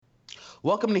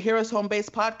Welcome to Heroes Home Base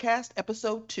Podcast,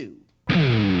 Episode 2.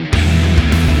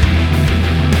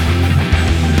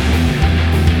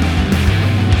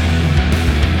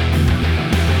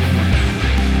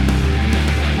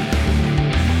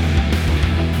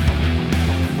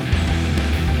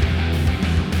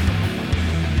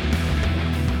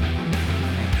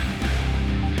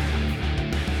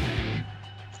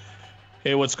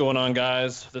 Hey, what's going on,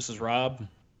 guys? This is Rob.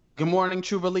 Good morning,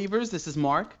 true believers. This is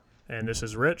Mark. And this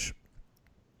is Rich.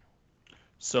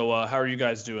 So, how are you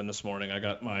guys doing this morning? I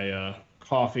got my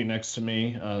coffee next to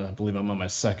me. I believe I'm on my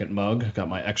second mug. Got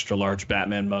my extra large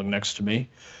Batman mug next to me.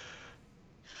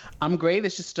 I'm great.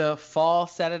 It's just a fall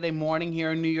Saturday morning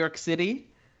here in New York City.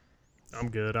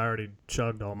 I'm good. I already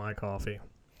chugged all my coffee.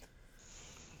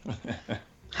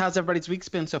 How's everybody's week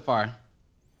been so far?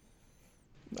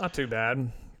 Not too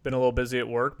bad. Been a little busy at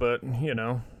work, but, you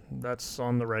know, that's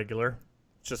on the regular.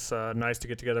 It's just nice to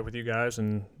get together with you guys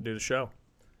and do the show.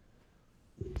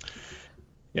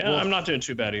 Yeah, well, I'm not doing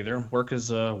too bad either. Work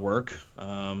is work.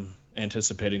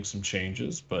 Anticipating some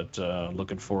changes, but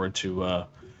looking forward to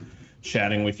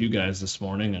chatting with you guys this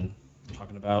morning and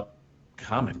talking about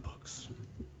comic books.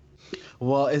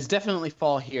 Well, it's definitely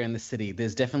fall here in the city.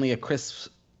 There's definitely a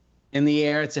crisp in the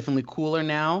air. It's definitely cooler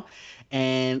now.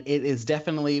 And it is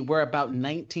definitely, we're about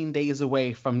 19 days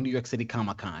away from New York City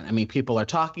Comic Con. I mean, people are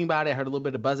talking about it. I heard a little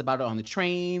bit of buzz about it on the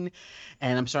train.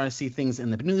 And I'm starting to see things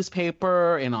in the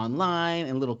newspaper and online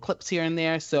and little clips here and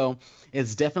there. So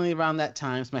it's definitely around that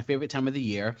time. It's my favorite time of the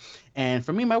year. And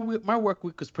for me, my work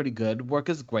week was pretty good. Work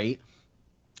is great.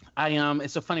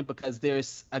 It's so funny because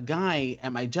there's a guy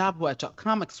at my job who I talk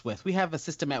comics with. We have a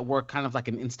system at work, kind of like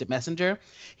an instant messenger.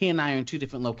 He and I are in two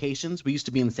different locations. We used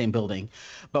to be in the same building,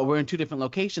 but we're in two different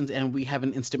locations, and we have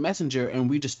an instant messenger, and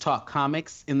we just talk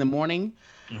comics in the morning,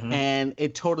 and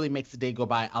it totally makes the day go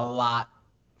by a lot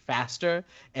faster,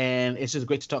 and it's just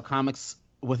great to talk comics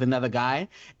with another guy.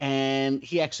 And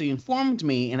he actually informed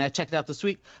me, and I checked it out this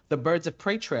week, the Birds of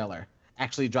Prey trailer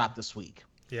actually dropped this week.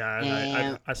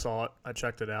 Yeah, I saw it. I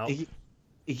checked it out.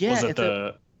 Yeah, was it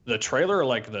the trailer or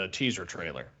like the teaser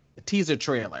trailer? The teaser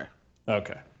trailer.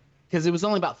 Okay. Because it was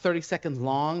only about 30 seconds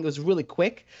long. It was really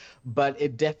quick, but I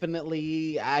could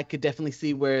definitely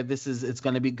see where it's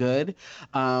going to be good.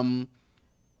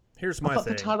 Here's my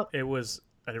thing.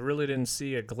 I really didn't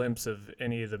see a glimpse of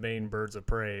any of the main Birds of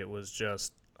Prey. It was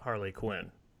just Harley Quinn.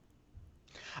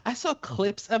 I saw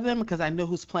clips of them because I know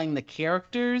who's playing the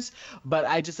characters, but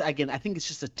I think it's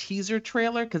just a teaser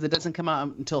trailer because it doesn't come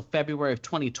out until February of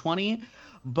 2020.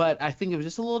 But I think it was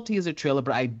just a little teaser trailer,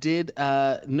 but I did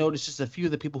notice just a few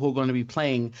of the people who are going to be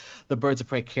playing the Birds of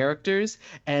Prey characters.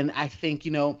 And I think,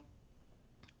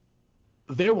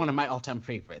 they're one of my all-time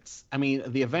favorites. I mean,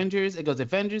 the Avengers, it goes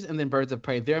Avengers and then Birds of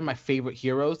Prey. They're my favorite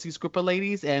heroes, these group of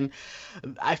ladies. And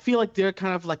I feel like they're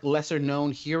kind of like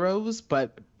lesser-known heroes.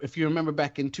 But if you remember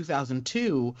back in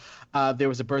 2002, there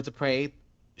was a Birds of Prey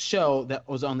show that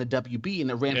was on the WB,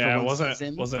 and it ran for one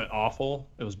season. Wasn't it awful?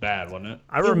 It was bad, wasn't it?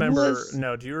 I remember.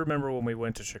 No, do you remember when we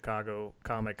went to Chicago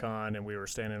Comic-Con and we were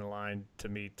standing in line to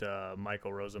meet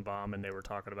Michael Rosenbaum, and they were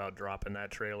talking about dropping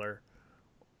that trailer?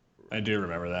 I do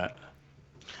remember that.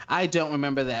 I don't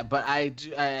remember that, but I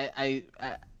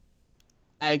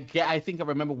think I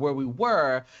remember where we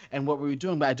were and what we were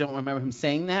doing, but I don't remember him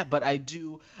saying that. But I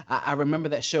remember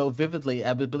that show vividly.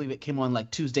 I believe it came on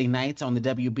like Tuesday nights on the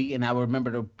WB, and I would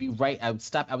remember to be right. I would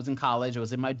stop. I was in college. I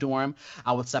was in my dorm.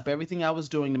 I would stop everything I was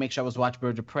doing to make sure I was watching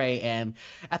Birds of Prey. And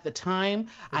at the time,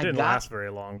 it didn't last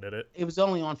very long, did it? It was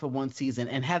only on for one season.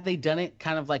 And had they done it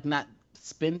kind of like not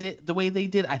spend it the way they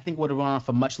did, I think would have run on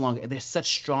for much longer. They're such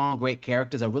strong, great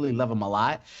characters. I really love them a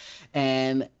lot.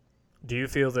 And do you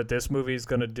feel that this movie is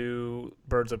going to do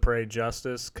Birds of Prey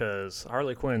justice? Because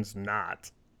Harley Quinn's not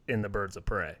in the Birds of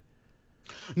Prey.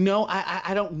 No,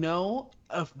 I don't know.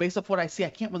 Based off what I see, I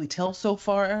can't really tell so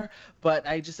far. But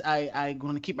I'm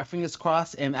going to keep my fingers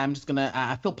crossed, and I'm just going to.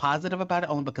 I feel positive about it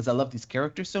only because I love these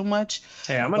characters so much.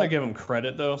 Hey, I'm going to give them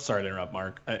credit though. Sorry to interrupt,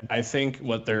 Mark. I think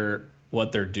what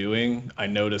they're doing, I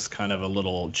noticed kind of a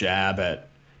little jab at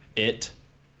it.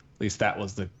 At least that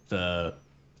was the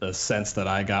sense that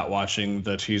I got watching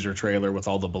the teaser trailer with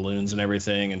all the balloons and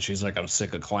everything. And she's like, I'm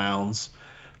sick of clowns.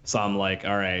 So I'm like,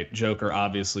 all right, Joker,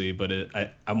 obviously. But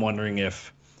I'm wondering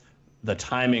if the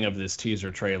timing of this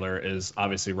teaser trailer is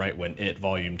obviously right when It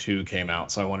Volume 2 came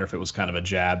out. So I wonder if it was kind of a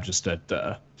jab just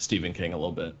at Stephen King a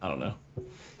little bit. I don't know.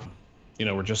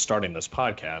 We're just starting this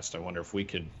podcast. I wonder if we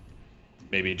could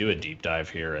maybe do a deep dive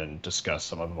here and discuss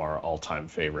some of our all-time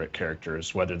favorite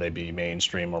characters, whether they be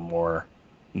mainstream or more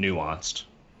nuanced.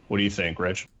 What do you think,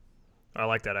 Rich? I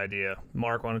like that idea.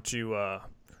 Mark, why don't you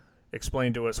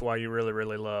explain to us why you really,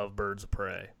 really love Birds of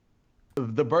Prey.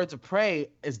 The Birds of Prey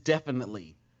is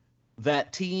definitely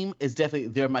that team is definitely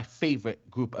they're my favorite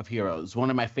group of heroes, one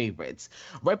of my favorites,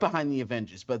 right behind the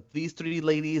Avengers. But these three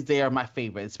ladies, they are my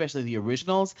favorite, especially the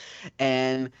originals.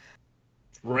 And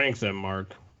rank them,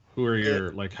 Mark. Who are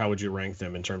your how would you rank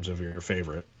them in terms of your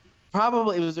favorite?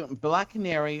 probably it was Black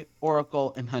Canary,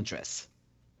 Oracle, and Huntress.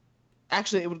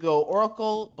 Actually, it would go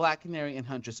Oracle, Black Canary, and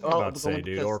Huntress. I was about to say,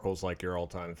 dude, Oracle's like your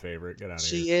all-time favorite. Get out of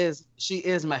here. She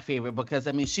is my favorite because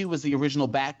I mean she was the original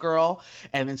Batgirl,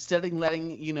 and instead of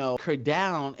letting her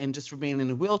down and just remain in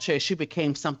a wheelchair, she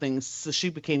became something. So she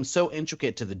became so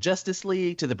intricate to the Justice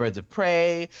League, to the Birds of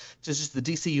Prey, to just the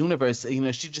DC universe.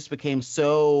 She just became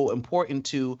so important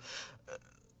to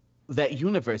that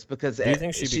universe because. Do you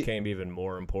think she became even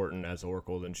more important as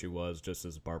Oracle than she was just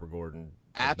as Barbara Gordon?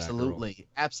 Absolutely.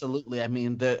 I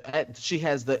mean, she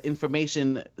has the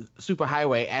information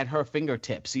superhighway at her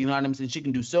fingertips. You know what I'm saying? She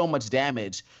can do so much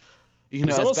damage.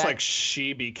 It's almost like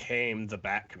she became the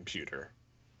Bat computer.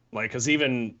 Because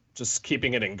even just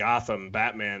keeping it in Gotham,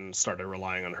 Batman started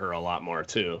relying on her a lot more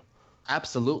too.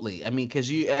 Absolutely. I mean, because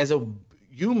you, as a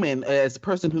human, as a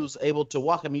person who's able to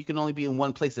walk, I mean, you can only be in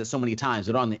one place at so many times.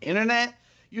 But on the internet,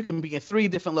 you can be in 3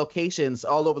 different locations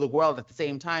all over the world at the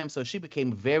same time. So she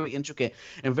became very intricate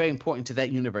and very important to that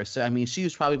universe. So, I mean, she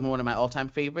was probably one of my all-time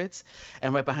favorites.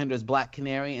 And right behind her is Black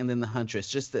Canary and then the Huntress.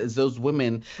 Just as those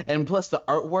women. And plus the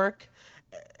artwork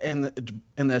and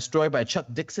the story by Chuck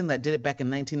Dixon that did it back in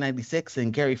 1996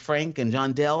 and Gary Frank and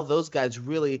John Dell. Those guys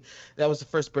really, that was the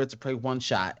first Birds of Prey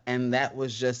one-shot. And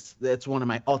that's one of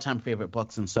my all-time favorite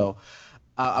books. And so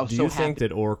I was so happy. Do you think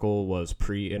that Oracle was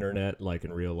pre-internet like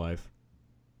in real life?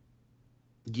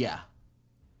 Yeah,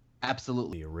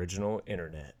 absolutely. The original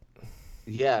internet.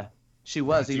 Yeah, she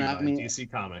was.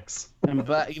 DC Comics.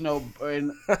 But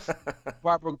and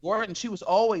Barbara Gordon, she was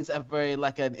always a very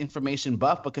an information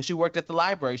buff because she worked at the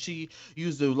library. She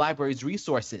used the library's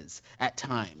resources at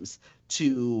times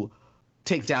to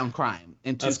take down crime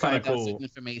and to find out certain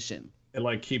information.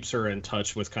 It keeps her in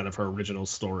touch with kind of her original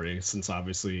story, since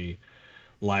obviously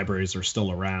libraries are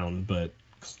still around, but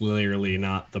clearly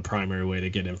not the primary way to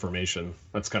get information.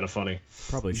 That's kind of funny.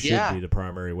 Probably should be the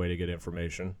primary way to get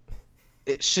information.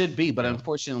 It should be, but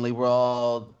unfortunately we're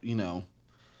all,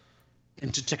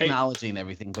 into technology and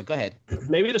everything. But go ahead.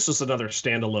 Maybe this was another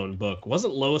standalone book.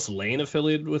 Wasn't Lois Lane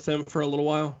affiliated with him for a little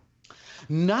while?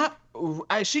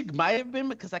 She might have been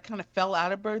because I kind of fell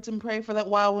out of Birds and Prey for that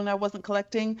while when I wasn't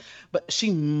collecting, but she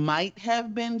might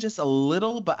have been just a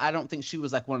little, but I don't think she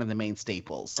was one of the main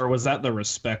staples. Or was that the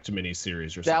Respect miniseries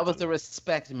or something? That was the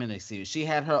Respect miniseries. She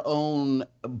had her own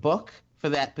book for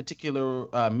that particular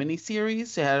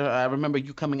miniseries. I remember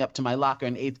you coming up to my locker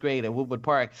in 8th grade at Woodward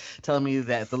Park telling me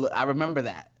that. I remember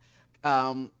that.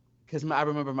 Because I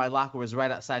remember my locker was right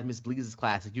outside Miss Bleeze's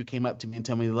class. And you came up to me and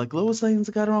told me, Lois Lane's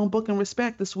got her own book in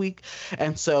Respect this week.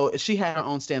 And so she had her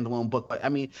own standalone book. But, I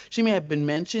mean, she may have been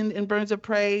mentioned in Birds of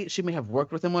Prey. She may have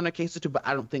worked with him on a case or two, but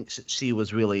I don't think she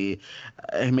was really,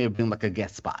 it may have been a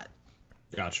guest spot.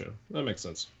 Gotcha. That makes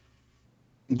sense.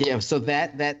 Yeah, so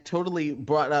that totally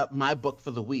brought up my book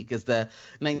for the week is the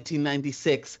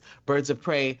 1996 Birds of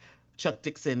Prey Chuck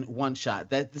Dixon one-shot.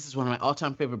 This is one of my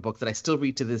all-time favorite books that I still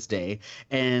read to this day.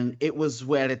 And it was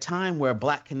at a time where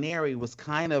Black Canary was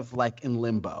kind of in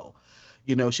limbo.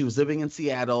 She was living in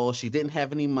Seattle. She didn't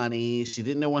have any money. She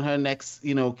didn't know when her next,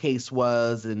 case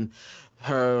was. And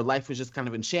her life was just kind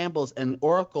of in shambles. And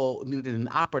Oracle needed an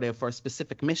operative for a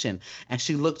specific mission. And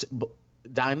she looked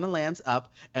Diana Lance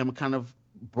up and kind of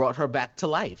brought her back to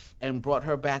life and brought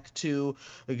her back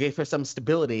gave her some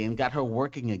stability and got her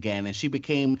working again. And she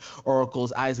became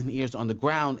Oracle's eyes and ears on the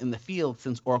ground in the field.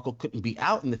 Since Oracle couldn't be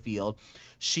out in the field,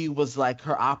 she was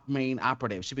her main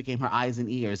operative. She became her eyes and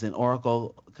ears, and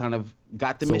Oracle kind of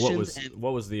got the mission.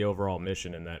 What was the overall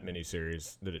mission in that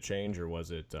miniseries? Did it change, or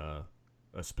was it a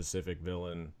specific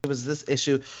villain? It was this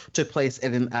issue took place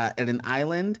at an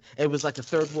island. It was a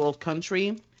third world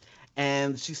country.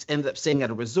 And she ended up staying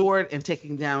at a resort and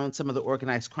taking down some of the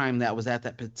organized crime that was at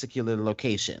that particular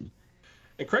location.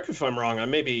 And correct me if I'm wrong,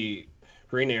 maybe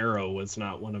Green Arrow was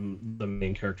not one of the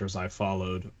main characters I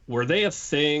followed. Were they a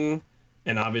thing?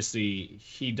 And obviously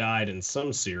he died in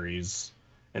some series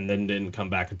and then didn't come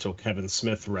back until Kevin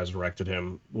Smith resurrected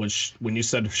him. When you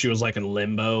said she was in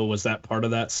limbo, was that part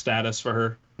of that status for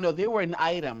her? No, they were an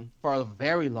item for a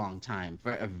very long time,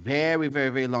 for a very, very,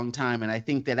 very long time. And I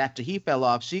think that after he fell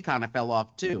off, she kind of fell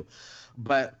off too.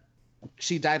 But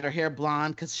she dyed her hair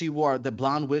blonde because she wore the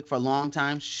blonde wig for a long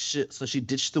time. So she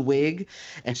ditched the wig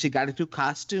and she got into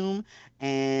costume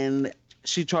and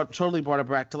she totally brought her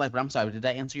back to life. But I'm sorry, did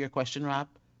I answer your question, Rob?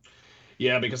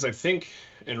 Yeah, because I think,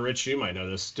 and Rich, you might know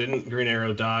this, didn't Green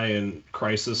Arrow die in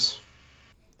Crisis?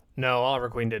 No, Oliver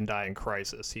Queen didn't die in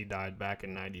Crisis. He died back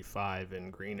in '95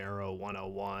 in Green Arrow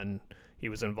 101. He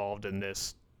was involved in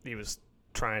this. He was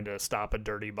trying to stop a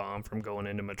dirty bomb from going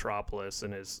into Metropolis,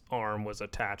 and his arm was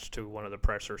attached to one of the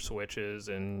pressure switches,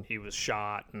 and he was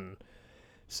shot. And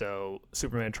so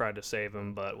Superman tried to save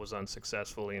him, but was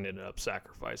unsuccessful. He ended up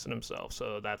sacrificing himself.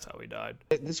 So that's how he died.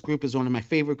 This group is one of my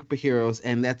favorite group of heroes,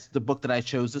 and that's the book that I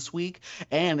chose this week.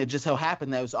 And it just so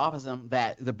happened that it was awesome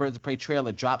that the Birds of Prey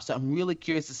trailer dropped. So I'm really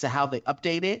curious as to how they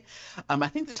update it. I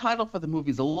think the title for the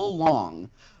movie is a little long,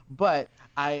 but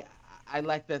I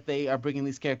like that they are bringing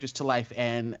these characters to life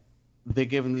and they're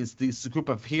giving these group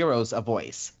of heroes a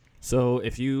voice. So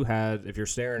if you're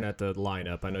staring at the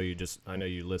lineup, I know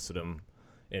you listed them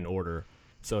in order.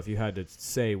 So if you had to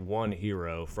say one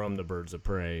hero from the Birds of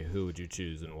Prey, who would you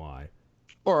choose and why?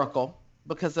 Oracle,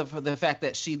 because of the fact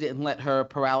that she didn't let her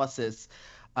paralysis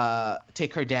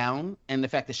take her down, and the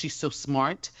fact that she's so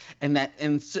smart, and that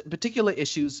in particular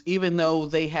issues, even though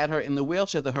they had her in the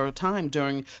wheelchair the whole time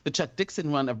during the Chuck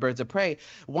Dixon run of Birds of Prey,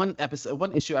 one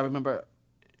issue I remember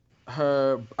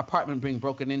her apartment being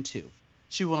broken into.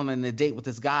 She went on a date with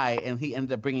this guy, and he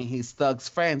ended up bringing his thug's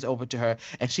friends over to her,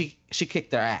 and she kicked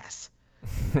their ass.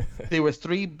 There were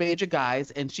three major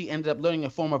guys, and she ended up learning a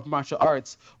form of martial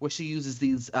arts where she uses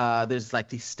these there's like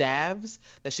these staves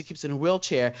that she keeps in a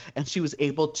wheelchair, and she was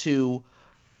able to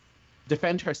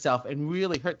defend herself and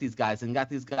really hurt these guys and got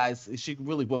these guys. She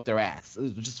really whooped their ass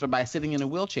just by sitting in a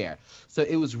wheelchair. So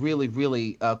it was really,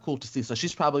 really cool to see. So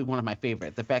she's probably one of my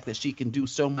favorite. The fact that she can do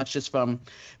so much just from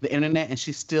the internet, and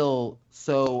she's still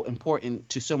so important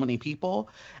to so many people.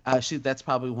 That's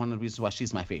probably one of the reasons why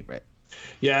she's my favorite.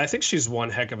 Yeah, I think she's one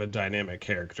heck of a dynamic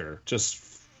character.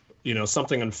 Just,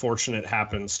 something unfortunate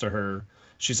happens to her.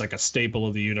 She's like a staple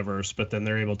of the universe, but then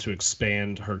they're able to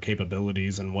expand her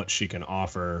capabilities and what she can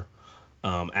offer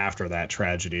after that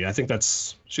tragedy. I think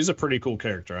she's a pretty cool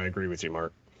character. I agree with you,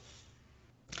 Mark.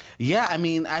 Yeah, I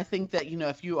mean, I think that,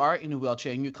 if you are in a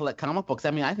wheelchair and you collect comic books,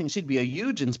 I think she'd be a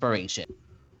huge inspiration.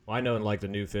 Well, I know in like the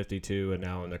New 52 and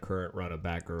now in the current run of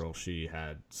Batgirl, she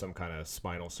had some kind of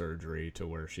spinal surgery to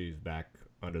where she's back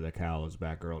under the cowl as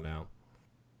Batgirl now.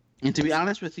 And to be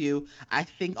honest with you, I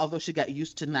think although she got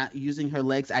used to not using her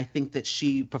legs, I think that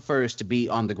she prefers to be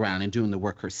on the ground and doing the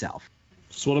work herself.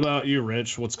 So what about you,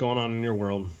 Rich? What's going on in your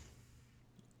world?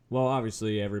 Well,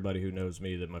 obviously, everybody who knows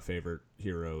me, that my favorite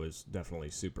hero is definitely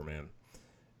Superman.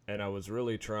 And I was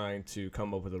really trying to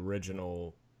come up with an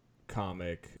original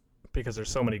comic. Because there's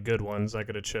so many good ones. I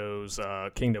could have chose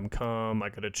Kingdom Come. I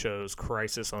could have chose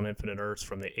Crisis on Infinite Earths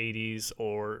from the 80s,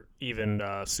 or even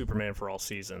Superman for All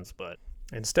Seasons. But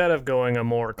instead of going a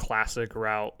more classic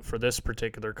route for this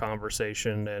particular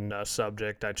conversation and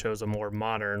subject, I chose a more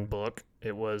modern book.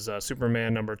 It was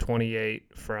Superman number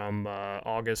 28 from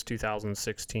August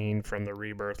 2016 from the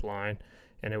Rebirth line,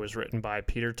 and it was written by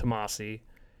Peter Tomasi,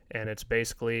 and it's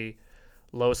basically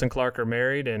Lois and Clark are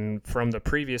married, and from the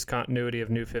previous continuity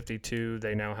of New 52,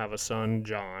 they now have a son,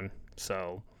 John.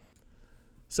 So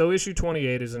issue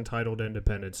 28 is entitled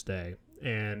Independence Day.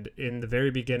 And in the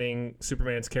very beginning,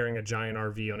 Superman's carrying a giant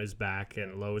RV on his back,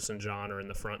 and Lois and John are in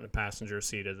the front and passenger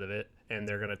seat of it, and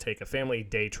they're going to take a family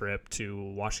day trip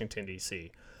to Washington,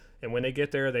 D.C. And when they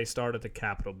get there, they start at the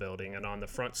Capitol building, and on the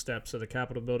front steps of the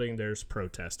Capitol building, there's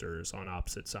protesters on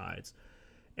opposite sides.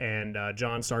 And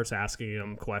John starts asking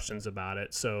him questions about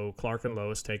it. So Clark and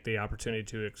Lois take the opportunity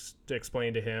to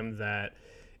explain to him that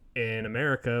in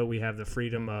America, we have the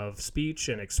freedom of speech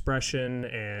and expression,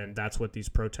 and that's what these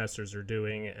protesters are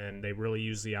doing. And they really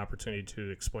use the opportunity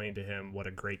to explain to him what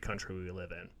a great country we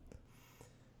live in.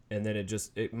 And then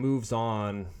it moves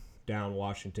on down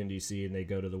Washington, D.C., and they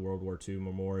go to the World War II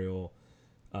Memorial.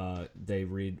 They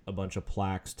read a bunch of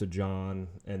plaques to John,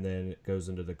 and then it goes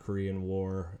into the Korean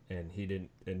War, and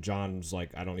John's like,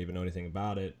 I don't even know anything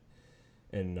about it.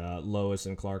 And Lois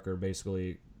and Clark are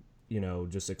basically,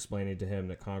 just explaining to him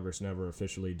that Congress never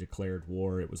officially declared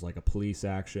war. It was like a police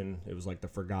action. It was like the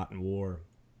forgotten war.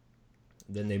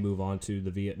 Then they move on to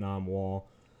the Vietnam War.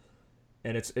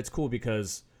 And it's cool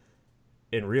because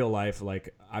in real life,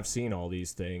 like, I've seen all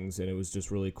these things, and it was just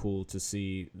really cool to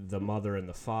see the mother and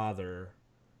the father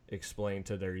explain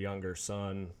to their younger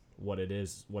son what it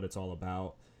is, what it's all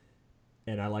about.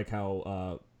 And I like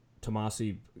how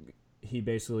Tomasi, he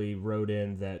basically wrote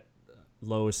in that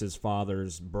Lois's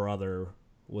father's brother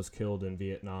was killed in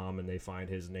Vietnam, and they find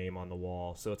his name on the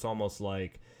wall. So it's almost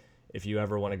like if you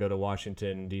ever want to go to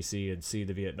Washington, D.C. and see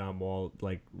the Vietnam Wall,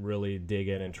 like, really dig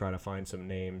in and try to find some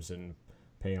names and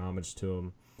pay homage to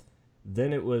them.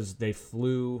 Then they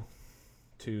flew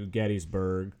to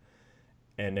Gettysburg,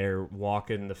 and they're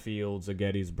walking the fields of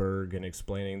Gettysburg and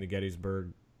explaining the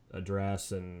Gettysburg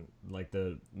Address and like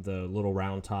the little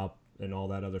round top and all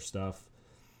that other stuff.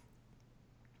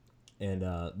 And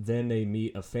then they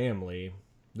meet a family.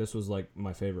 This was like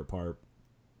my favorite part.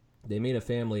 They meet a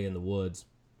family in the woods,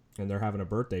 and they're having a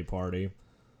birthday party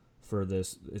for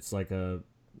this. It's like I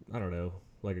don't know,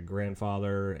 like a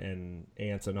grandfather and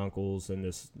aunts and uncles and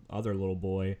this other little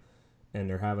boy, and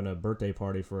they're having a birthday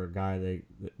party for a guy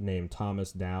named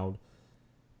Thomas Dowd.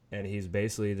 And he's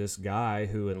basically this guy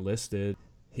who enlisted.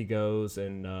 He goes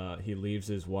and he leaves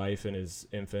his wife and his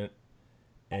infant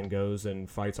and goes and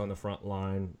fights on the front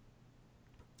line.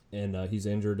 And he's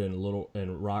injured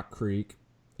in Rock Creek,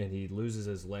 and he loses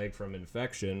his leg from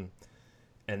infection.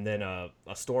 And then a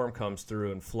storm comes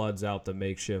through and floods out the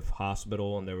makeshift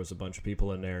hospital, and there was a bunch of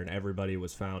people in there, and everybody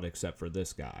was found except for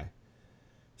this guy.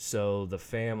 So the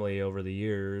family over the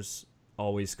years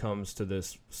always comes to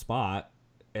this spot,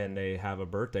 and they have a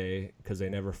birthday because they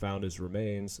never found his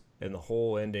remains. And the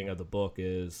whole ending of the book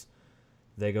is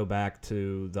they go back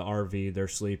to the RV, they're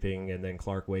sleeping, and then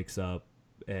Clark wakes up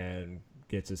and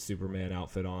gets his Superman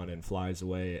outfit on and flies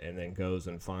away, and then goes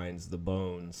and finds the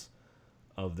bones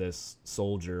of this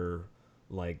soldier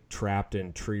like trapped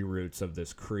in tree roots of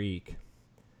this creek,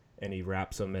 and he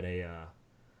wraps them in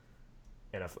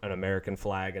an American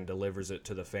flag and delivers it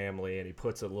to the family, and he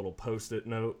puts a little post-it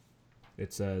note.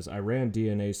 It says, "I ran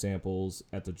DNA samples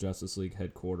at the Justice League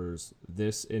headquarters.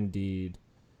 This indeed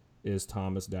is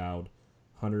Thomas Dowd.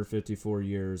 154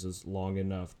 years is long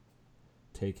enough.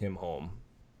 Take him home."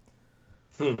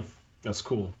 That's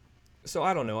cool. So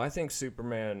I don't know. I think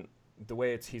Superman, the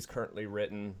way he's currently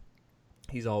written,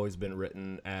 he's always been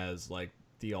written as like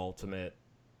the ultimate,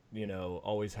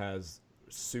 always has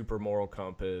super moral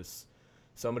compass,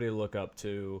 somebody to look up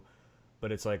to.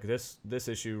 But it's like this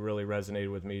issue really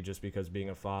resonated with me just because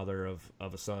being a father of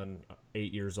a son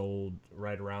 8 years old,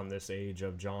 right around this age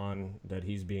of John that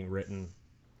he's being written.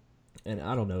 And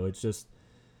I don't know, it's just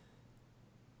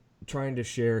trying to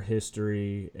share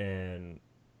history and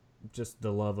just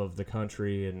the love of the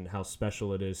country and how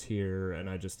special it is here. And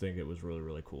I just think it was really,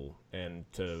 really cool. And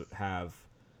to have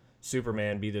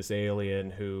Superman be this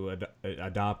alien who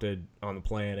adopted on the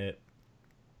planet,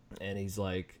 and he's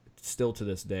like, still to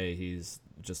this day, he's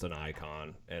just an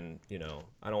icon. And,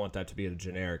 I don't want that to be a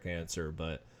generic answer,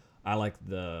 but I like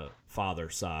the father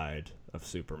side of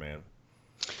Superman.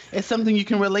 It's something you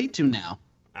can relate to now.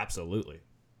 Absolutely.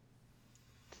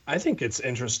 I think it's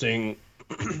interesting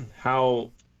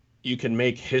how you can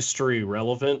make history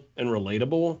relevant and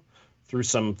relatable through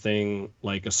something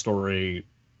like a story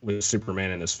with Superman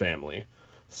and his family.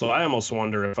 So I almost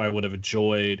wonder if I would have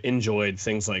enjoyed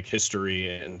things like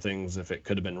history and things if it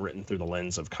could have been written through the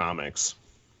lens of comics.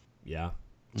 Yeah.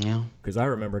 Yeah. Because I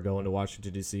remember going to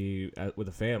Washington, D.C. with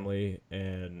a family,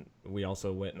 and we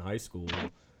also went in high school,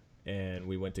 and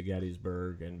we went to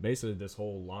Gettysburg, and basically this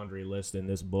whole laundry list in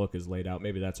this book is laid out.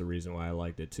 Maybe that's a reason why I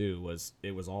liked it too,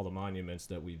 it was all the monuments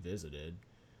that we visited.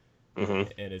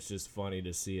 Mm-hmm. And it's just funny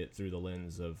to see it through the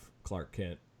lens of Clark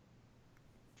Kent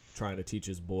trying to teach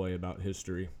his boy about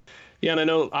history. Yeah, and I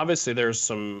know obviously there's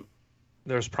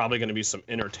probably going to be some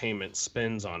entertainment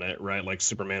spins on it, right? Like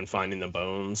Superman finding the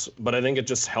bones, but I think it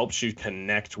just helps you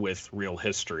connect with real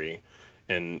history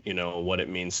and, what it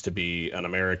means to be an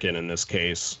American in this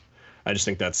case. I just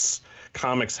think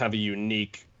comics have a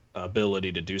unique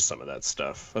ability to do some of that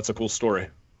stuff. That's a cool story.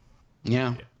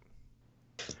 Yeah.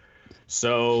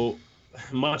 So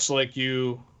much like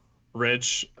you,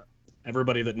 Rich,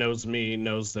 everybody that knows me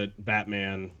knows that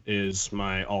Batman is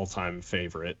my all-time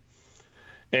favorite.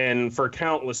 And for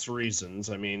countless reasons.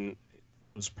 I mean, it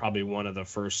was probably one of the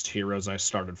first heroes I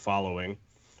started following.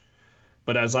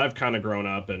 But as I've kind of grown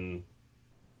up and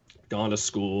gone to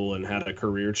school and had a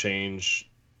career change,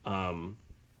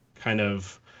 kind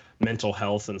of mental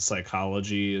health and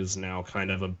psychology is now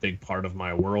kind of a big part of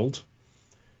my world.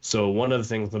 So one of the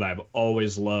things that I've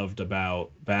always loved about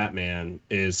Batman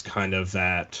is kind of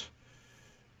that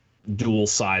dual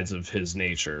sides of his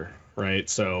nature, right?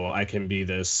 So I can be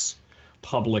this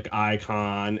public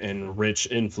icon and rich,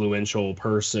 influential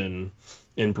person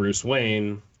in Bruce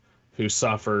Wayne who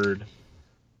suffered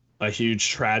a huge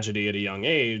tragedy at a young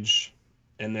age.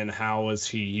 And then how is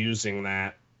he using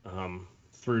that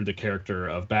through the character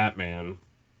of Batman?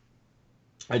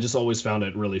 I just always found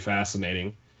it really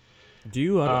fascinating. Do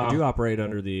you operate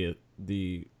under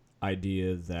the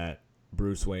idea that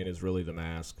Bruce Wayne is really the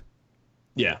Mask?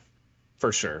 Yeah,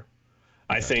 for sure.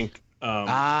 I think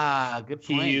Good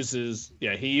point.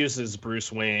 He uses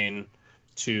Bruce Wayne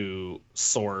to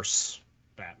source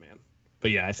Batman.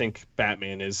 But yeah, I think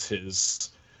Batman is his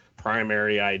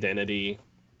primary identity.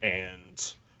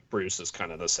 and Bruce is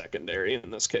kind of the secondary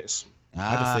in this case.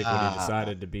 I just think when he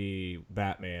decided to be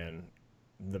Batman,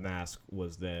 the mask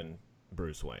was then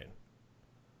Bruce Wayne.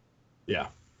 Yeah,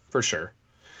 for sure.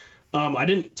 I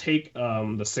didn't take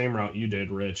the same route you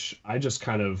did, Rich. I just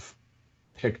kind of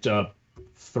picked up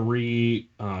 3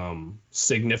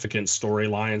 significant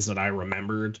storylines that I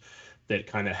remembered that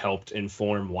kind of helped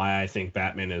inform why I think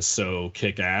Batman is so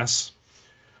kick-ass.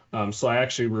 So I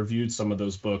actually reviewed some of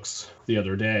those books the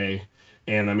other day.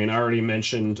 And I mean, I already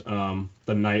mentioned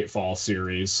the Nightfall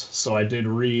series. So I did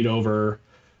read over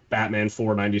Batman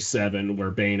 497,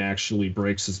 where Bane actually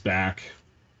breaks his back.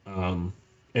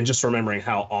 And just remembering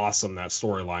how awesome that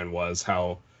storyline was,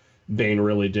 how Bane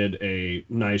really did a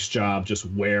nice job just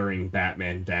wearing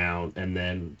Batman down and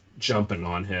then jumping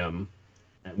on him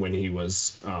when he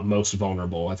was most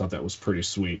vulnerable. I thought that was pretty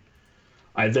sweet.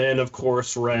 I then, of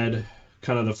course, read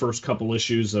kind of the first couple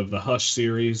issues of the Hush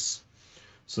series.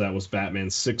 So that was Batman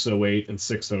 608 and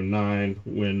 609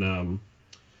 when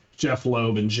Jeff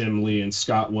Loeb and Jim Lee and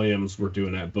Scott Williams were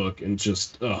doing that book. And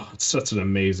just, it's such an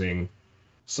amazing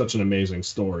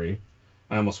story.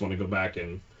 I almost want to go back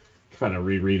and kind of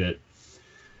reread it.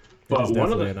 But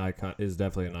It's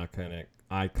definitely an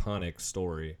iconic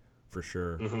story for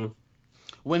sure. Mm-hmm.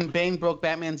 When Bane broke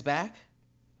Batman's back?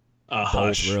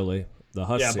 Hush. Both, really. The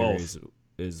Hush Yeah, series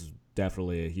is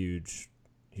definitely a huge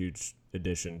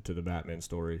addition to the Batman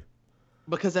story.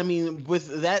 Because I mean,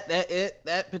 with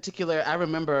that particular, I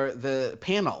remember the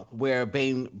panel where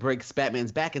Bane breaks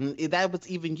Batman's back, and that was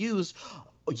even used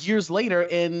years later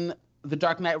in The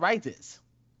Dark Knight Rises.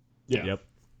 Yeah. Yep.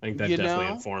 I think that definitely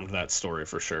informed that story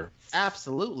for sure.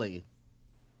 Absolutely.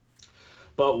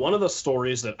 But one of the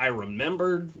stories that I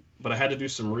remembered, but I had to do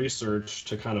some research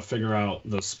to kind of figure out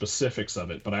the specifics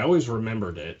of it, but I always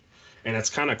remembered it. And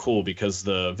it's kind of cool because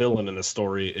the villain in the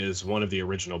story is one of the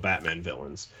original Batman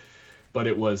villains. But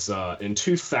it was in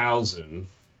 2000,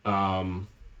 one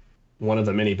of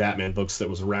the many Batman books that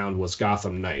was around was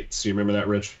Gotham Knights. You remember that,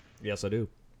 Rich? Yes, I do.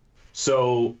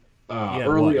 So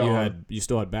early on... You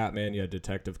still had Batman, you had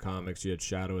Detective Comics, you had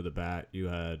Shadow of the Bat, you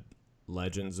had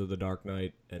Legends of the Dark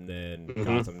Knight, and then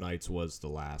Gotham Knights was the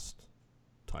last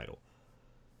title.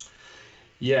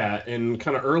 Yeah, and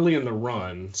kind of early in the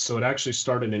run, so it actually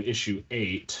started in issue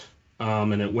 8,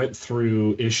 and it went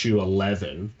through issue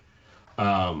 11.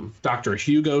 Dr.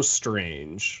 Hugo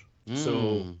Strange.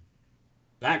 So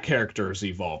that character has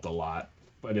evolved a lot,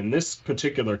 but in this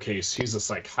particular case, he's a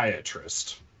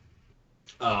psychiatrist.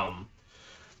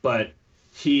 But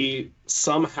he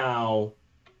somehow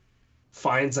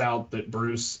finds out that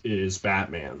Bruce is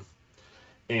Batman,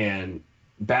 and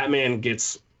Batman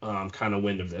gets kind of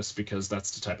wind of this because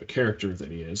that's the type of character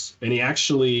that he is, and he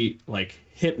actually like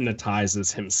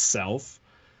hypnotizes himself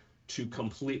to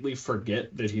completely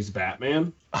forget that he's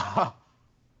Batman.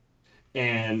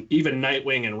 And even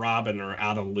Nightwing and Robin are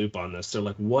out of the loop on this. They're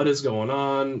like, what is going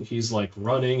on? He's like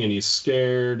running and he's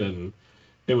scared, and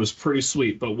it was pretty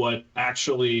sweet. But what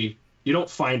actually you don't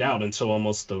find out until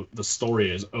almost the story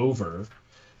is over,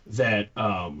 that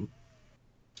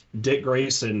Dick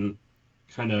Grayson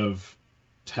kind of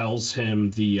tells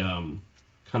him the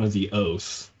kind of the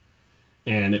oath,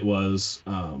 and it was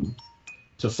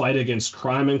to fight against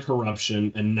crime and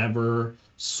corruption and never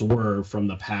swerve from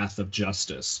the path of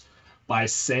justice. By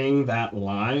saying that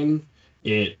line,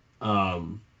 it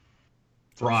brought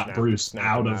Bruce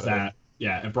out of that.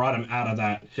 Yeah, it brought him out of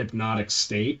that hypnotic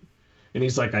state. And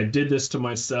he's like, I did this to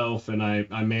myself, and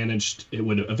I managed. It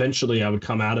would eventually I would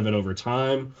come out of it over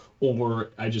time, or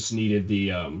I just needed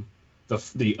the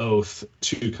oath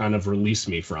to kind of release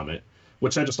me from it,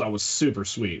 which I just thought was super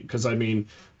sweet. Because I mean,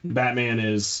 Batman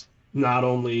is not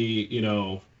only, you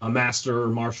know, a master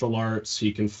martial arts, he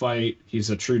can fight, he's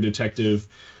a true detective,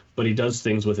 but he does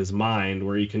things with his mind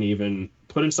where he can even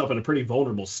put himself in a pretty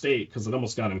vulnerable state because it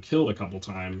almost got him killed a couple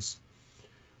times,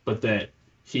 but that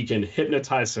he can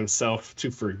hypnotize himself to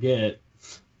forget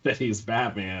that he's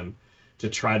Batman to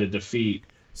try to defeat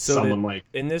someone like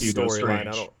in this Hugo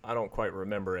storyline. Strange. I don't quite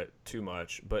remember it too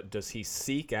much, but does he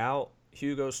seek out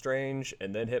Hugo Strange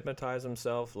and then hypnotize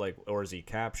himself, like, or is he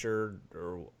captured,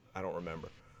 or I don't remember.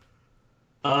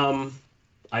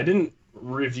 I didn't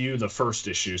review the first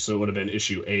issue, so it would have been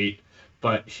issue 8,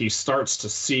 but he starts to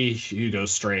see Hugo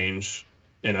Strange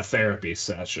in a therapy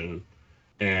session,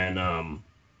 and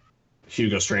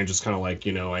Hugo Strange is kind of like,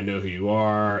 you know, I know who you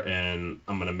are, and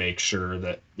I'm going to make sure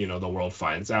that, you know, the world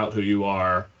finds out who you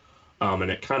are. And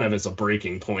it kind of is a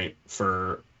breaking point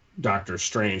for Doctor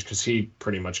Strange, because he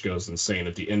pretty much goes insane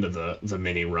at the end of the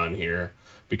mini run here,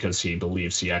 because he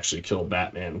believes he actually killed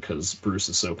Batman because Bruce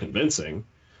is so convincing.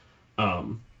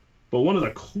 But one of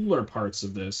the cooler parts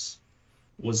of this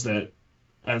was that,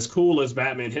 as cool as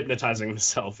Batman hypnotizing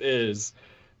himself is,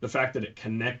 the fact that it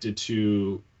connected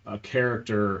to a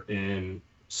character in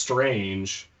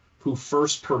Strange who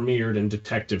first premiered in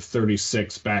Detective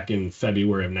 36 back in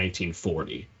February of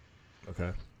 1940.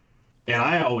 Okay. And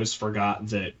I always forgot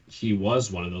that he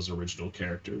was one of those original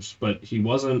characters, but he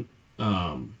wasn't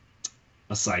a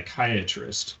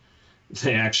psychiatrist.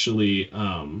 They actually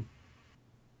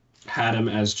had him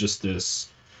as just this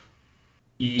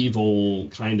evil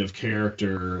kind of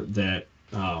character that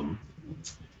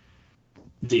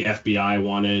the FBI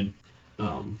wanted.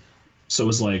 So it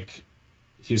was like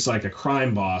he's like a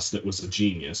crime boss that was a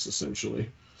genius, essentially.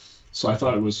 So I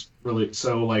thought it was really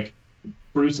so like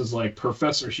Bruce is like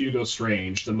Professor Hugo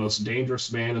Strange, the most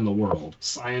dangerous man in the world,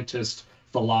 scientist,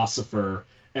 philosopher,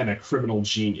 and a criminal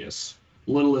genius.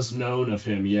 Little is known of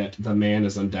him, yet the man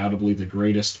is undoubtedly the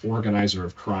greatest organizer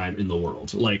of crime in the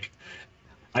world. Like,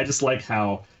 I just like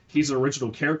how he's an original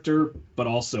character, but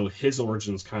also his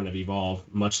origins kind of evolve,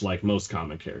 much like most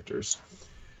comic characters.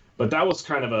 But that was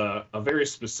kind of a very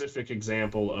specific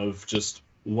example of just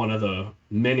one of the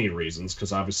many reasons,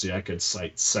 because obviously I could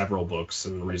cite several books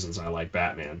and reasons I like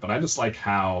Batman, but I just like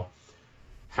how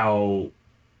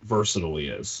versatile he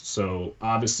is. So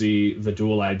obviously the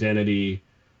dual identity,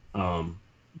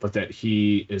 but that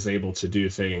he is able to do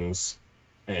things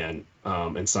and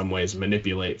in some ways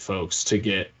manipulate folks to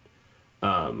get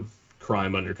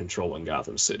crime under control in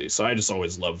Gotham City. So I just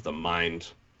always love the mind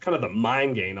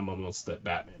game almost that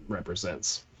Batman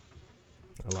represents.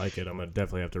 I like it. I'm going to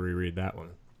definitely have to reread that one.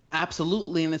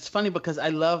 Absolutely, and it's funny because I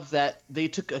love that they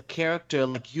took a character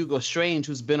like Hugo Strange,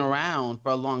 who's been around for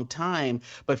a long time,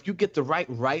 but if you get the right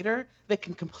writer, they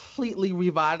can completely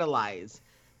revitalize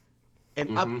and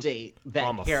update that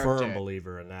I'm a character. firm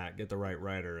believer in that. Get the right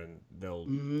writer, and they'll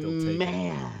take it.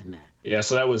 Man. Yeah,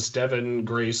 so that was Devin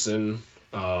Grayson,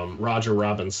 Roger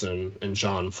Robinson, and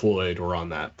John Floyd were on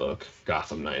that book,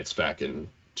 Gotham Knights, back in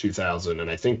 2000,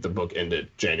 and I think the book ended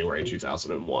January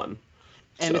 2001.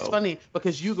 And it's funny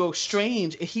because Hugo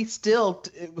Strange,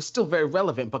 it was still very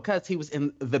relevant because he was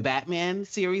in the Batman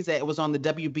series that was on the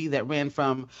WB that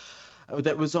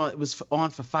was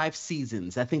on for 5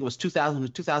 seasons. I think it was 2000 to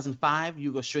 2005.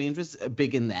 Hugo Strange was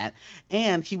big in that,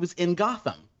 and he was in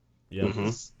Gotham.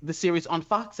 Yeah. The series on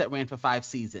Fox that ran for 5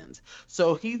 seasons.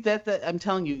 So I'm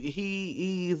telling you,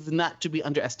 he's not to be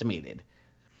underestimated.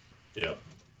 Yep.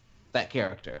 That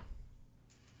character.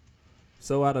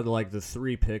 So out of like the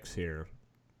 3 picks here,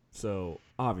 so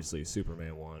obviously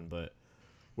Superman won, but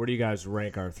where do you guys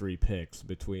rank our 3 picks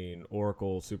between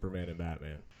Oracle, Superman, and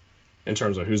Batman? In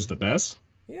terms of who's the best?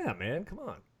 Yeah, man, come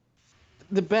on.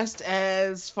 The best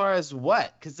as far as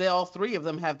what? Because all 3 of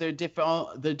them have their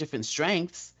different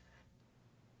strengths.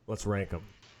 Let's rank them.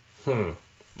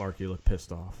 Mark, you look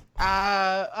pissed off.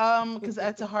 Because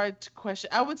that's a hard question.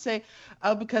 I would say,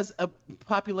 because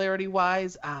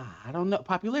popularity-wise, I don't know.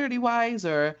 Popularity-wise,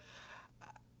 or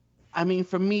I mean,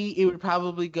 for me, it would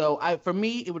probably go. For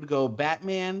me, it would go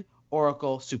Batman,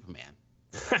 Oracle, Superman.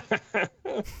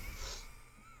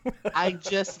 I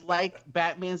just like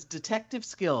Batman's detective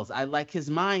skills. I like his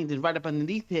mind, and right up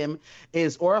underneath him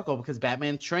is Oracle because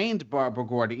Batman trained Barbara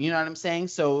Gordon. You know what I'm saying?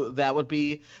 So that would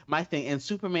be my thing. And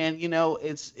Superman,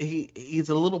 he's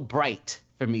a little bright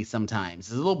for me sometimes.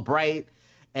 He's a little bright,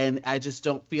 and I just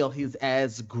don't feel he's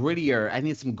as grittier. I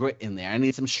need some grit in there. I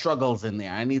need some struggles in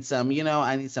there. I need some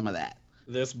of that.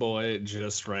 This boy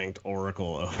just ranked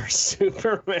Oracle over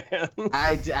Superman.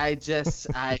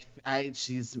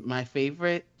 She's my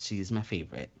favorite. She's my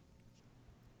favorite.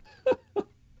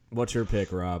 What's your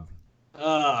pick, Rob?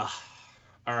 All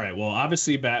right. Well,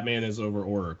 obviously Batman is over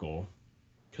Oracle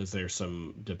because there's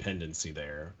some dependency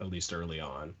there, at least early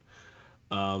on.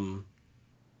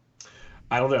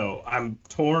 I don't know. I'm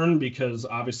torn because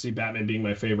obviously Batman being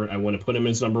my favorite, I want to put him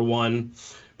as number 1.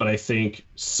 But I think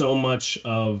so much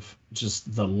of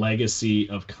just the legacy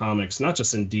of comics, not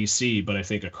just in DC, but I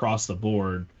think across the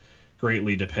board,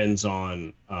 greatly depends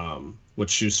on what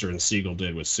Schuster and Siegel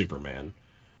did with Superman.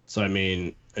 So, I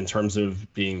mean, in terms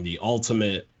of being the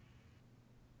ultimate,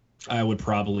 I would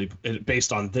probably,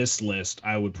 based on this list,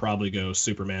 I would probably go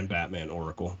Superman, Batman,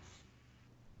 Oracle.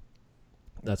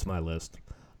 That's my list.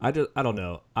 I don't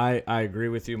know. I agree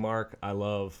with you, Mark. I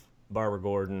love Barbara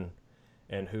Gordon.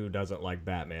 And who doesn't like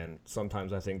Batman?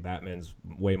 Sometimes I think Batman's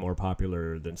way more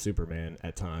popular than Superman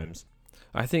at times.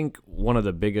 I think one of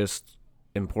the biggest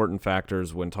important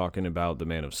factors when talking about the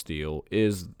Man of Steel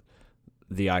is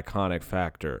the iconic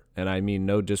factor. And I mean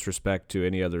no disrespect to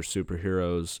any other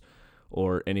superheroes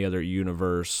or any other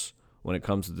universe when it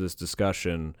comes to this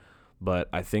discussion, but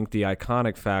I think the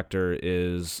iconic factor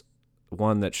is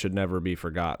one that should never be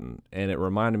forgotten. And it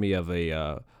reminded me of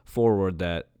a foreword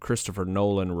that Christopher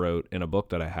Nolan wrote in a book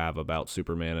that I have about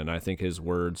Superman, and I think his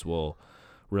words will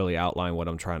really outline what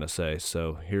I'm trying to say.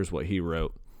 So here's what he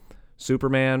wrote.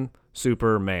 Superman,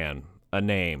 a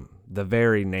name, the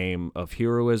very name of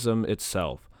heroism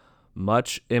itself,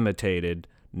 much imitated,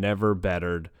 never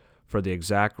bettered, for the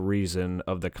exact reason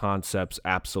of the concept's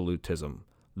absolutism,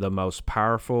 the most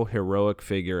powerful heroic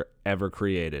figure ever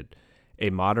created, a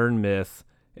modern myth,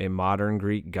 a modern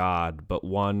Greek god, but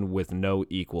one with no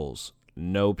equals,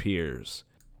 no peers.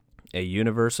 A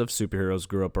universe of superheroes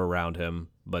grew up around him,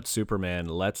 but Superman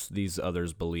lets these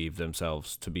others believe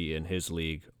themselves to be in his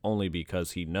league only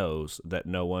because he knows that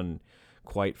no one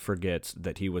quite forgets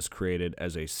that he was created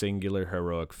as a singular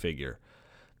heroic figure,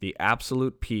 the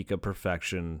absolute peak of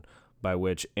perfection by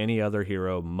which any other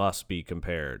hero must be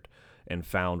compared, and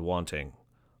found wanting.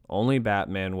 Only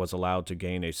Batman was allowed to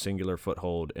gain a singular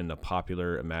foothold in the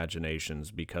popular imaginations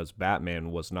because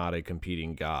Batman was not a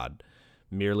competing god,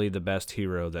 merely the best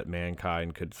hero that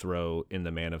mankind could throw in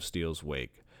the Man of Steel's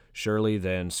wake. Surely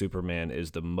then Superman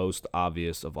is the most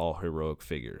obvious of all heroic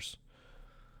figures.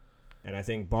 And I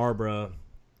think Barbara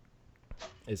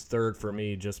is third for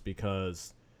me just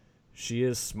because she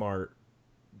is smart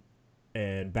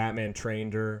and Batman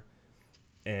trained her,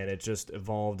 and it just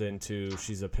evolved into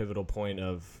she's a pivotal point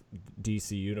of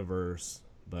DC Universe,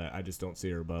 but I just don't see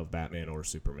her above Batman or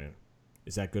Superman.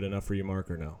 Is that good enough for you,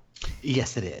 Mark, or no?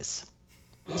 Yes, it is.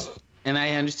 And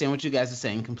I understand what you guys are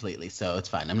saying completely, so it's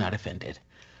fine. I'm not offended.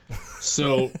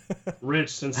 So, Rich,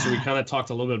 since we kind of talked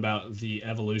a little bit about the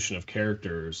evolution of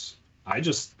characters, I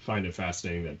just find it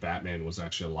fascinating that Batman was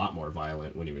actually a lot more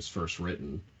violent when he was first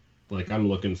written. Like, I'm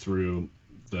looking through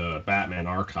the Batman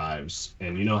archives,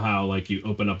 and you know how, like, you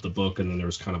open up the book and then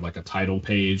there's kind of like a title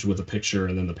page with a picture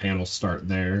and then the panels start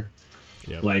there?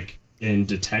 Yep. Like, in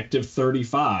Detective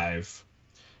 35,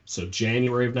 so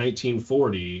January of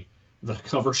 1940, the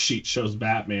cover sheet shows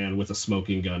Batman with a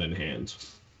smoking gun in hand.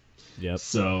 Yep.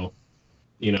 So,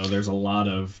 you know, there's a lot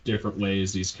of different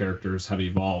ways these characters have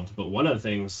evolved. But one of the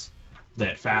things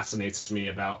that fascinates me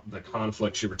about the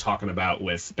conflicts you were talking about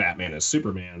with Batman and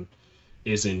Superman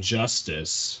is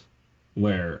Injustice,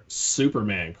 where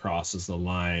Superman crosses the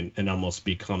line and almost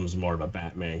becomes more of a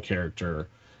Batman character.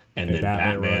 And then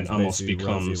Batman almost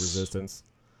becomes the Resistance.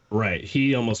 Right.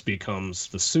 He almost becomes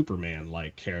the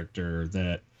Superman-like character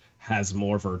that has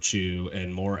more virtue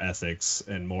and more ethics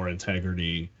and more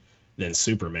integrity than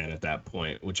Superman at that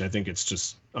point, which I think it's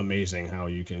just amazing how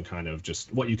you can kind of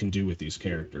just what you can do with these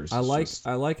characters. I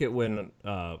like it when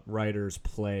writers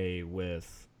play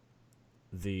with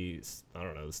the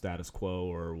status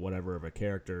quo or whatever of a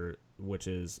character, which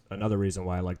is another reason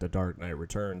why I like The Dark Knight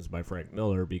Returns by Frank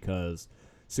Miller, because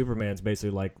Superman's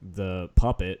basically like the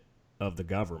puppet of the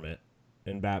government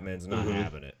and Batman's not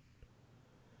having it.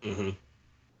 Mm-hmm.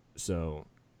 So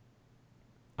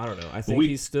I don't know. I think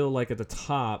he's still like at the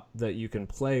top that you can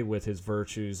play with his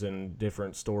virtues and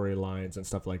different storylines and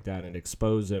stuff like that and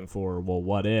expose him for, well,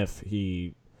 what if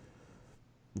he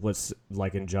was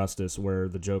like Injustice where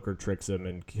the Joker tricks him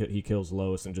and he kills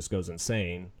Lois and just goes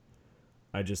insane.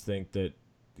 I just think that,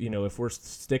 you know, if we're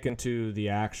sticking to the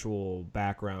actual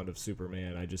background of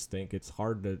Superman, I just think it's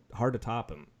hard to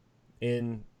top him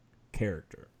in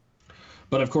character.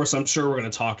 But of course, I'm sure we're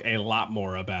going to talk a lot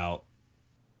more about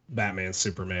Batman,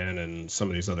 Superman, and some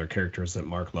of these other characters that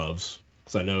Mark loves.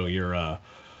 Because I know you're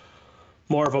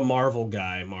more of a Marvel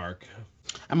guy, Mark.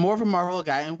 I'm more of a Marvel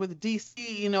guy. And with DC,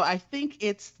 you know, I think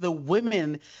it's the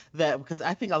women because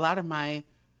I think a lot of I'm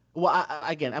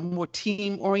more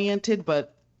team oriented,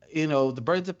 but, you know, the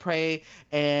Birds of Prey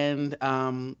and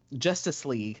Justice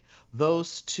League,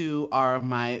 those two are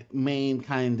my main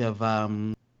kind of,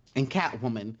 and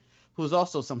Catwoman, who's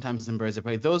also sometimes in Birds of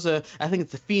Prey. Those are, I think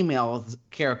it's the female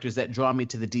characters that draw me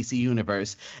to the DC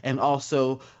universe, and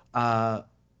also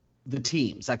the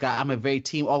teams. Like I'm a very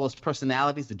team, all those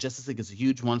personalities. The Justice League is a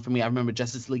huge one for me. I remember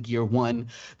Justice League Year One,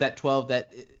 that 12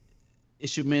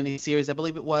 issue miniseries, I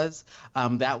believe it was.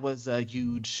 That was a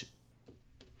huge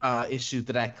issue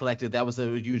that I collected. That was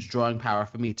a huge drawing power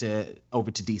for me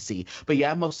over to DC. But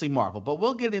yeah, I'm mostly Marvel. But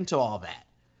we'll get into all that.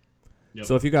 Yep.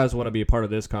 So if you guys want to be a part of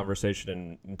this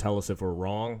conversation and tell us if we're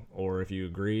wrong or if you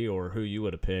agree or who you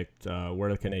would have picked,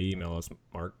 where can they email us,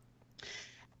 Mark?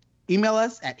 Email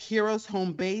us at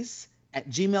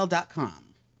heroeshomebase@gmail.com.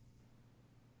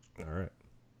 All right.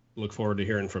 Look forward to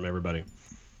hearing from everybody.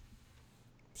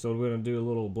 So we're going to do a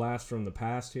little blast from the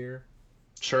past here.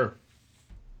 Sure.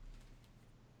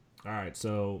 All right,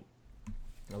 so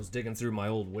I was digging through my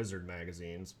old Wizard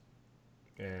magazines,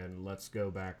 and let's go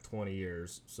back 20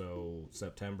 years. So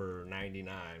September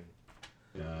 99,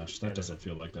 Gosh, that doesn't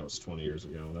feel like that was 20 years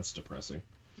ago. That's depressing.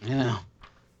 You know.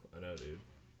 I know, dude.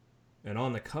 And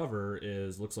on the cover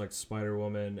looks like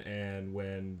Spider-Woman, and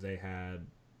when they had,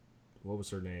 what was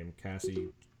her name? Cassie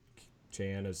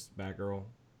Chan as Batgirl?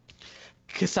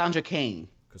 Cassandra Cain.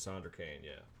 Cassandra Cain,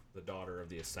 yeah. The daughter of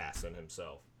the assassin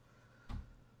himself.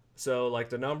 So, like,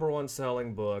 the number one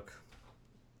selling book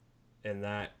in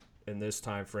this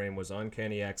time frame was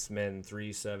Uncanny X-Men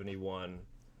 371.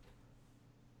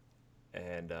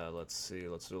 And let's see,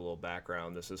 let's do a little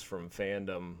background. This is from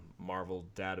Fandom Marvel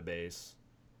Database.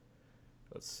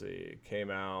 Let's see, it came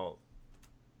out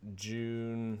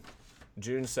June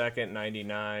 2nd,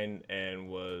 99, and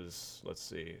was, let's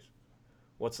see,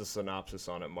 what's the synopsis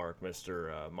on it, Mark,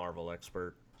 Mr. Marvel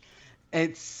expert?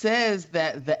 It says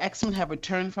that the X-Men have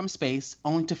returned from space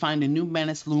only to find a new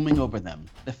menace looming over them.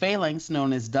 The Phalanx,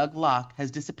 known as Doug Locke,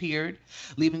 has disappeared,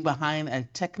 leaving behind a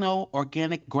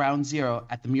techno-organic ground zero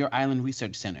at the Muir Island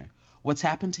Research Center. What's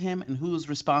happened to him and who is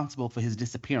responsible for his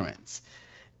disappearance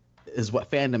is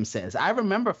what Fandom says. I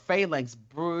remember Phalanx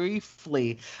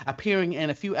briefly appearing in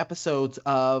a few episodes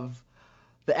of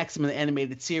the X-Men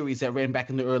animated series that ran back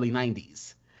in the early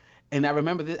 90s. And I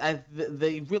remember that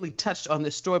they really touched on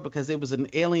this story because it was an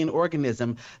alien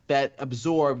organism that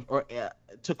absorbed or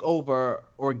took over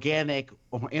organic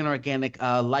or inorganic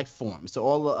life forms.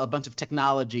 So a bunch of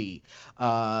technology,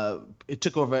 it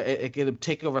took over. It could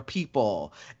take over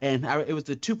people, and it was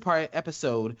a 2-part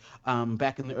episode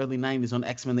back in the early '90s on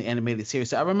X-Men the animated series.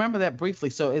 So I remember that briefly.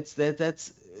 So I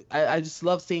just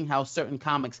love seeing how certain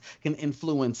comics can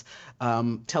influence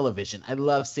television. I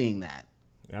love seeing that.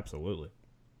 Absolutely.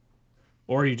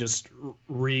 Or you just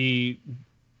recreate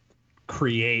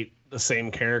the same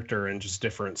character in just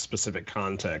different specific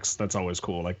contexts. That's always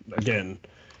cool. Like, again,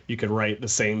 you could write the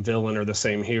same villain or the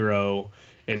same hero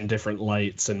in different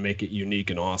lights and make it unique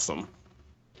and awesome.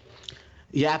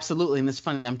 Yeah, absolutely. And it's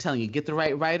funny. I'm telling you, get the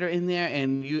right writer in there,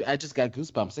 and I just got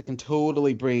goosebumps. It can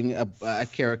totally bring a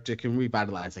character, can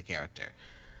revitalize a character.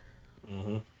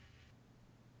 Mm-hmm.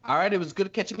 All right. It was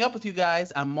good catching up with you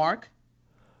guys. I'm Mark.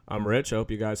 I'm Rich. I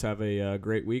hope you guys have a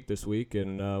great week this week,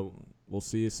 and we'll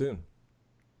see you soon.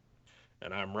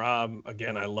 And I'm Rob.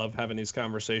 Again, I love having these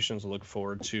conversations. I look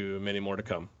forward to many more to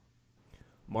come.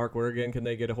 Mark, where again can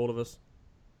they get a hold of us?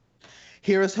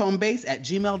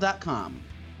 heroeshomebase@gmail.com.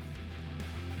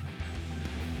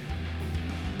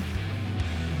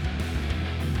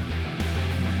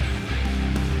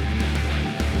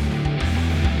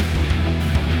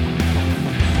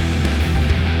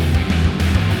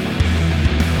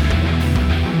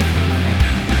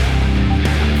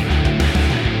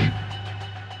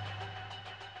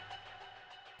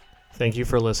 Thank you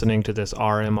for listening to this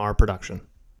RMR production.